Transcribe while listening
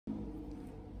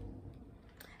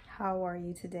How are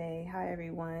you today? Hi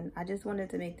everyone. I just wanted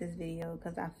to make this video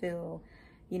because I feel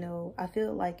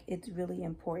like it's really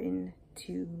important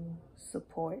to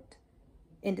support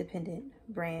independent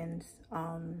brands,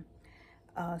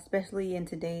 especially in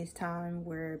today's time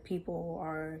where people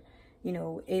are,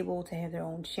 able to have their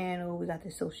own channel. We got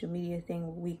this social media thing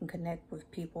where we can connect with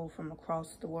people from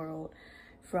across the world,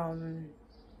 from,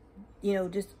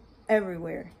 just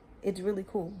everywhere. It's really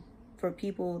cool for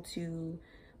people to,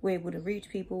 we're able to reach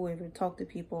people, we're able to talk to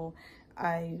people.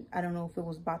 I don't know if it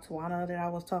was Botswana that I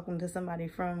was talking to somebody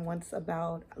from once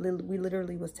about, we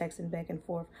literally was texting back and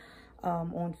forth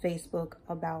on Facebook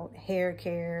about hair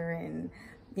care, and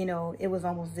it was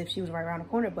almost as if she was right around the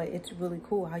corner. But it's really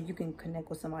cool how you can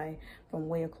connect with somebody from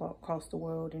way across the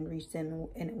world and reach them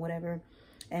and whatever.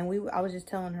 And I was just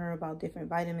telling her about different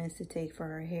vitamins to take for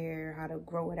her hair, how to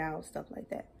grow it out, stuff like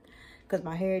that. Because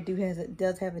my hair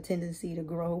does have a tendency to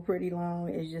grow pretty long.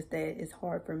 It's just that it's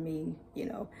hard for me,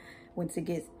 once it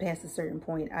gets past a certain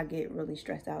point, I get really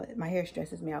stressed out. My hair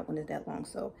stresses me out when it's that long.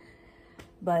 So,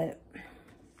 but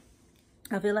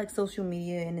I feel like social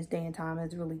media in this day and time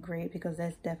is really great because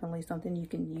that's definitely something you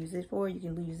can use it for. You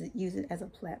can use it as a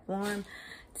platform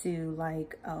to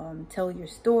tell your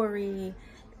story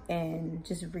and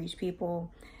just reach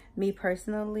people. Me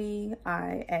personally,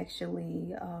 I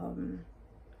actually,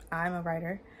 I'm a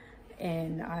writer,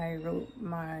 and I wrote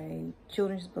my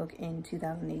children's book in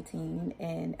 2018,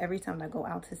 and every time I go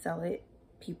out to sell it,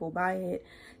 people buy it.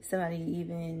 Somebody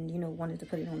even, wanted to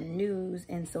put it on the news.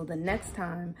 And so the next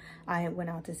time I went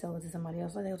out to sell it to somebody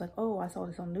else, they was like, oh, I saw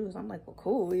this on the news. I'm like, well,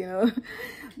 cool,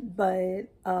 But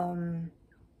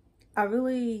I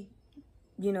really,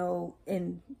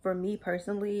 and for me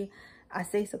personally, I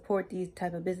say support these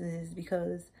type of businesses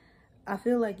because I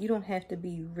feel like you don't have to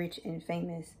be rich and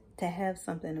famous to have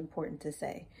something important to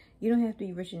say. You don't have to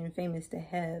be rich and famous to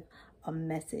have a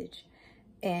message.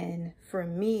 And for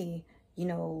me,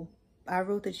 I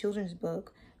wrote the children's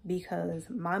book because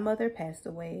my mother passed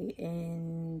away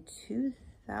in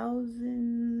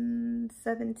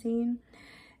 2017.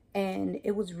 And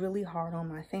it was really hard on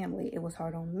my family. It was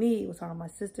hard on me. It was hard on my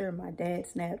sister. My dad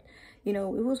snapped. It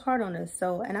was hard on us.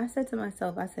 So, and I said to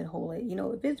myself, I said, hold it.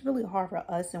 If it's really hard for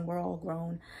us and we're all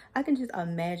grown, I can just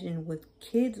imagine what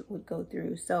kids would go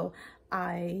through. So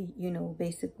I,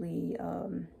 basically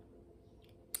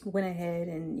went ahead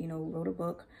and, wrote a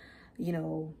book,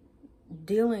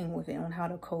 dealing with it on how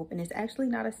to cope. And it's actually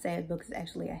not a sad book. It's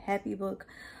actually a happy book.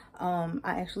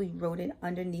 I actually wrote it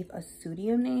underneath a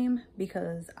pseudonym name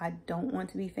because I don't want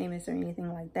to be famous or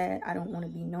anything like that. I don't want to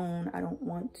be known. I don't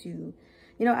want to,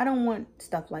 I don't want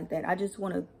stuff like that. I just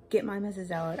want to get my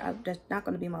message out. That's not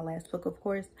going to be my last book, of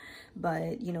course,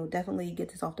 but, definitely get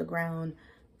this off the ground.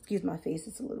 Excuse my face.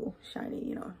 It's a little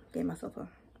shiny, gave myself a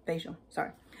facial. Sorry.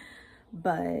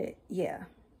 But yeah.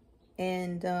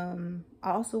 And I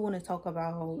also want to talk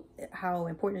about how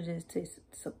important it is to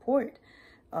support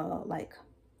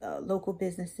local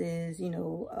businesses,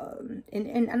 and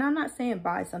I'm not saying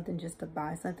buy something just to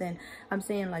buy something. I'm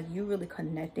saying you really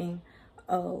connecting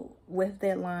with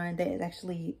that line that is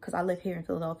actually, because I live here in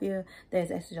Philadelphia, there's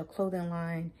actually a clothing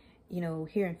line,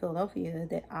 here in Philadelphia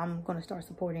that I'm going to start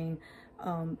supporting,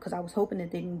 because I was hoping that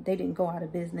they didn't go out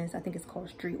of business. I think it's called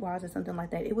Streetwise or something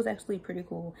like that. It was actually pretty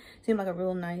cool. Seemed like a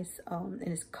real nice, and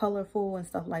it's colorful and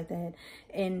stuff like that.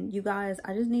 And you guys,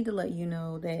 I just need to let you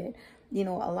know that,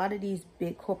 a lot of these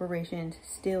big corporations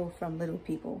steal from little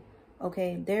people.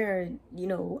 Okay, there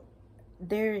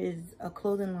is a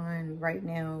clothing line right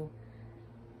now,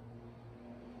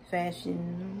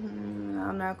 fashion,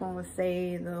 I'm not going to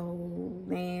say the whole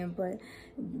name, but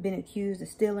been accused of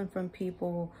stealing from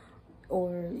people,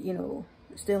 or,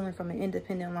 stealing from an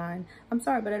independent line. I'm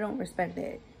sorry, but I don't respect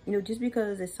that. Just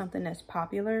because it's something that's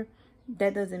popular,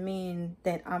 that doesn't mean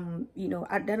that I'm,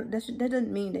 that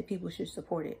doesn't mean that people should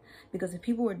support it. Because if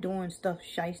people are doing stuff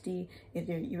shiesty, if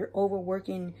you're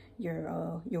overworking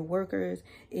your workers,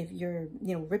 if you're,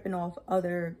 ripping off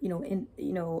other,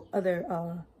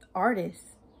 other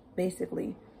artists,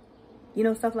 basically,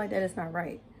 stuff like that is not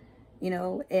right.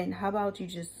 And how about you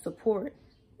just support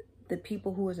the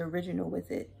people who is original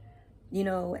with it?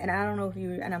 And I don't know if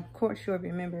you, and I'm quite sure if you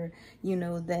remember,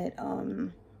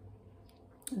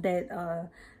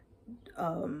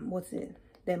 what's it,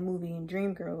 that movie in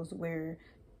Dreamgirls where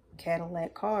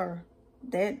Cadillac car,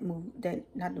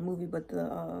 not the movie, but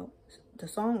the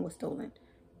song was stolen.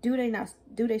 Do they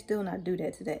still not do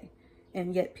that today?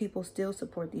 And yet people still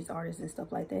support these artists and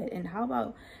stuff like that. And how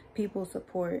about people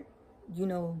support,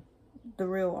 the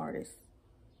real artists,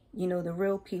 the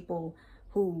real people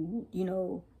who,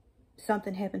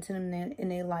 something happened to them in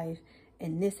their life,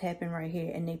 and this happened right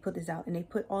here, and they put this out, and they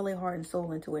put all their heart and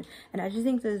soul into it. And I just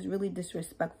think that it's really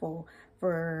disrespectful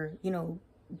for, you know,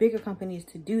 bigger companies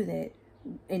to do that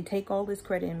and take all this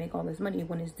credit and make all this money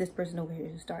when it's this person over here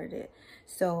who started it.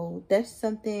 So that's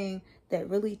something that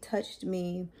really touched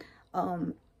me.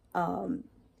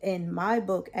 And my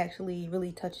book actually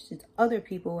really touched other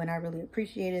people, and I really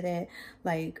appreciated that.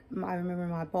 Like, I remember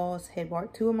my boss had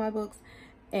bought 2 of my books,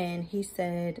 and he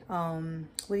said, what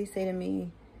did he say to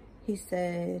me? He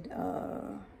said,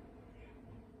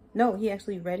 no, he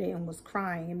actually read it and was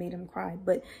crying. It made him cry,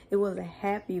 but it was a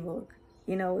happy book.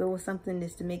 You know, it was something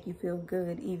that's to make you feel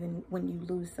good even when you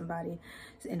lose somebody.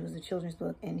 And it was a children's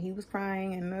book, and he was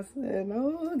crying, and I said,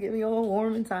 oh, get me all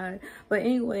warm and tired. But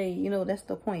anyway, you know, that's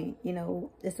the point. You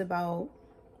know, it's about,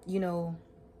 you know,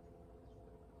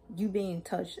 you being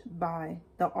touched by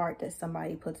the art that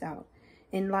somebody puts out.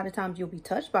 And a lot of times you'll be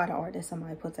touched by the art that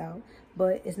somebody puts out,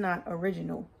 but it's not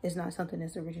original. It's not something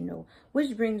that's original.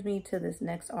 Which brings me to this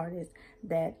next artist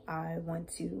that I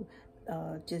want to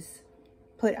just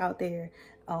put out there.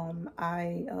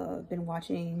 I been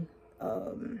watching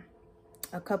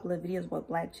a couple of videos about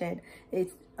Black Chat.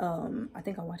 It's I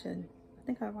think I watch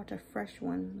a fresh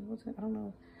one. What's it?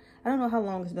 I don't know how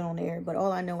long it's been on air, but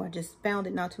all I know, I just found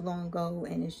it not too long ago,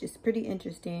 and it's just pretty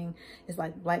interesting. It's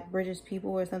like Black British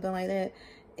people or something like that.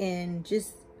 And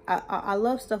just, I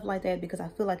love stuff like that because I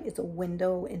feel like it's a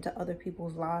window into other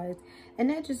people's lives.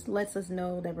 And that just lets us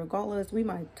know that regardless, we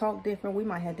might talk different, we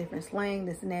might have different slang,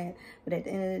 this and that, but at the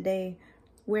end of the day,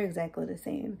 we're exactly the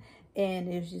same. And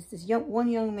it was just this one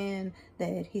young man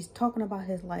that he's talking about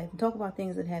his life, talking about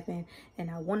things that happen, and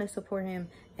I want to support him,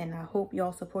 and I hope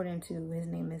y'all support him too. His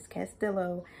name is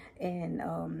Castillo, and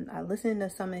I listened to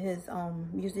some of his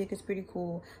music. It's pretty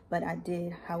cool, but I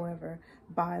did, however,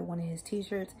 buy one of his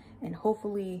t-shirts, and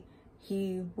hopefully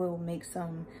he will make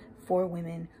some for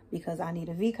women because I need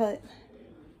a V-cut.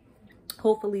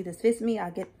 Hopefully this fits me.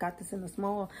 I got this in the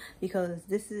small because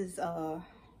this is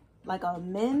like a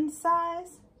men's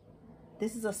size.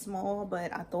 This is a small,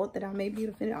 but I thought that I may be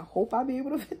able to fit it. I hope I'll be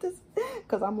able to fit this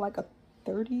because I'm like a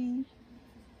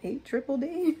 38 triple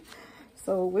D.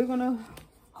 So we're going to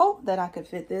hope that I could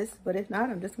fit this. But if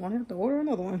not, I'm just going to have to order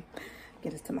another one.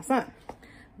 Get this to my son.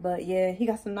 But yeah, he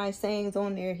got some nice sayings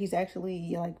on there. He's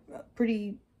actually like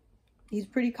he's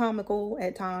pretty comical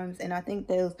at times. And I think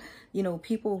there's, you know,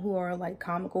 people who are like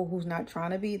comical who's not trying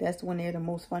to be. That's when they're the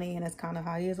most funny. And that's kind of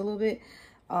how he is a little bit.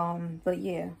 But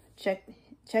yeah, check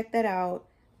that out,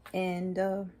 and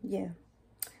yeah,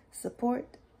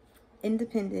 support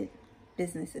independent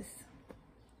businesses.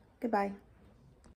 Goodbye.